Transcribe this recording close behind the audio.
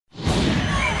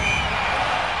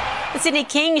Sydney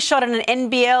Kings shot at an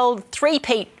NBL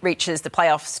three-peat reaches the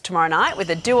playoffs tomorrow night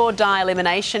with a do-or-die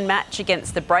elimination match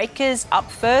against the Breakers up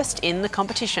first in the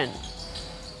competition.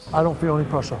 I don't feel any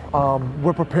pressure.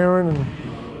 We're preparing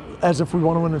as if we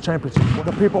want to win the championship.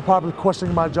 The people probably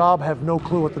questioning my job have no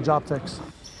clue what the job takes.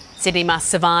 Sydney must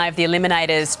survive the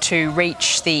eliminators to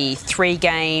reach the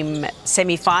three-game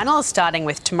semi-finals, starting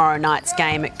with tomorrow night's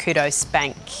game at Kudos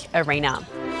Bank Arena.